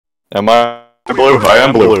Am I blue? I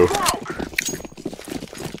am blue.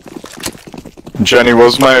 Jenny,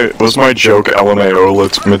 was my joke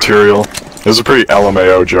LMAO material? It was a pretty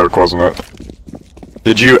LMAO joke, wasn't it?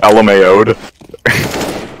 Did you LMAO'd?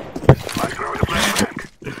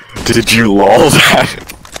 Did you lol that?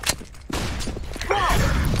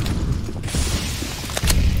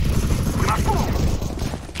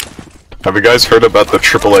 Have you guys heard about the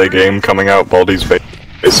AAA game coming out, Baldi's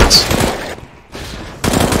Basics?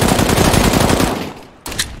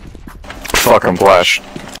 Fucking flash.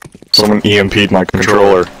 Someone EMP'd my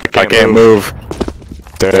controller. I can't move.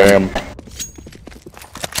 Damn.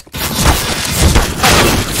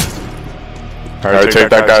 Alright, take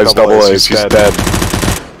that guy's double A's, he's dead.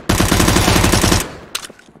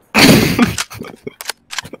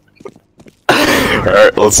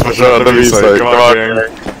 Alright, let's switch on to B-side, come on.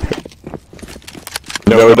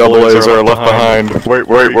 No double A's are left behind. Wait,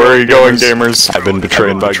 where are you going, gamers? I've been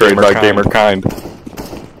betrayed by gamer kind.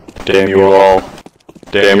 Damn you all.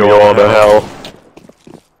 Damn you all to hell.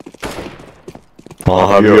 I'll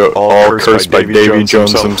have you all cursed by Davy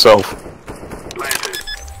Jones himself.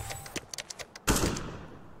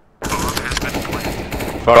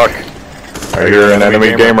 Fuck. I hear an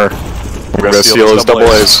enemy gamer. I'm gonna steal his double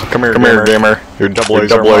A's. Come here, gamer. Your double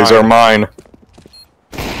A's are mine.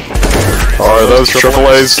 Are those triple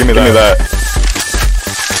A's? Give me that.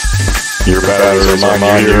 Your batteries are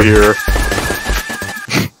mine, you hear?